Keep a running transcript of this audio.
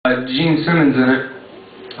Gene Simmons in it.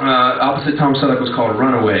 Opposite Tom Selleck was called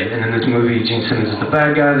Runaway, and in this movie, Gene Simmons is the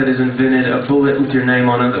bad guy that has invented a bullet with your name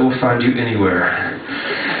on it that will find you anywhere.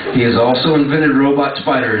 He has also invented robot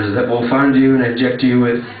spiders that will find you and inject you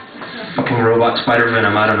with fucking robot spider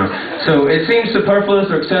venom, I don't know. So it seems superfluous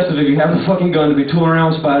or excessive if you have a fucking gun to be tooling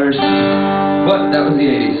around with spiders, but that was the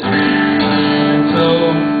 80s. And so,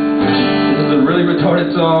 this is a really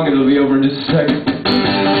retarded song, and it'll be over in just a second.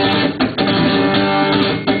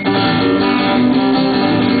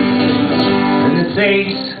 And it's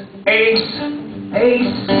ace, ace,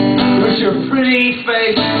 ace, wish your pretty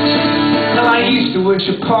face. Hell, I used to wish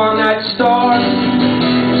upon that star,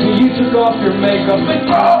 so you took off your makeup and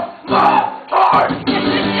broke my heart.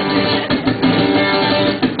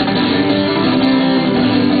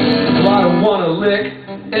 Well, I don't wanna lick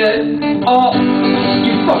it off,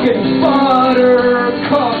 you fucking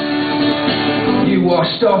buttercup. You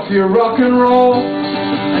washed off your rock and roll,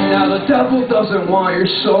 and now the devil doesn't want your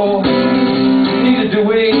soul. Neither do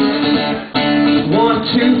we. 1,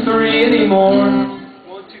 2, 3 anymore.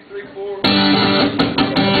 1, 2, 3, 4.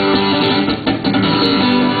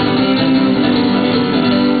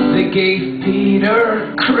 They gave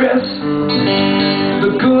Peter Chris the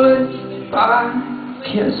goodbye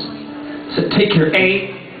kiss. Said take your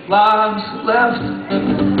 8 lives left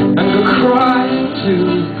and go cry to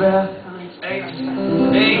Beth. Ace,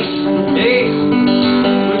 ace, ace,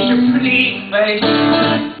 wish your pretty face.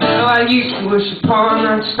 Well, I used to wish upon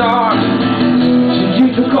that star, so you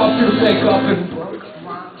took off your makeup and broke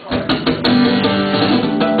my heart.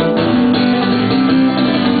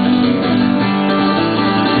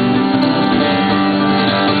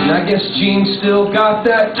 And I guess Gene still got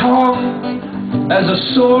that tongue as a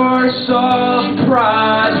source of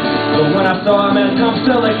pride. But when I saw him as Tom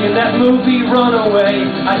Selleck in that movie Runaway,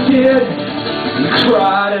 I did and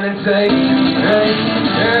cried and it's hey,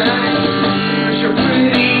 wish your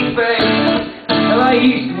pretty face. Well, I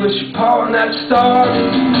used to wish upon that star,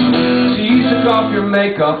 so you took off your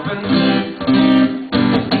makeup and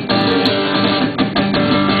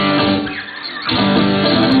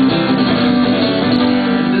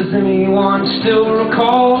does anyone still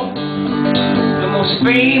recall the most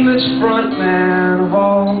famous frontman of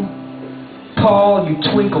all? Paul, you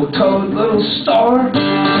twinkle-toed little star.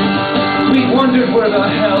 We wondered where the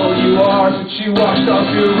hell you are since you washed off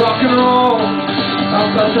your rock and roll.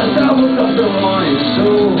 I felt the devil doesn't want your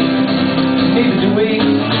soul. Neither do we.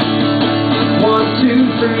 1,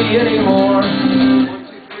 2, 3 anymore. 1,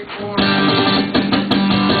 2, 3, 4.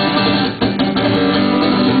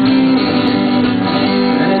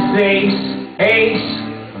 And it's ace, ace,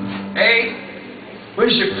 ace,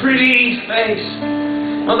 wish your pretty face.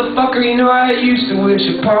 Motherfucker, you know I used to wish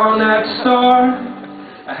upon that star.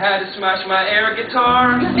 I had to smash my air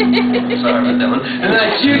guitar. Sorry about that one. And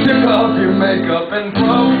that you took off your makeup and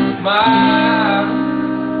broke my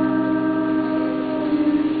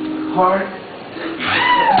heart.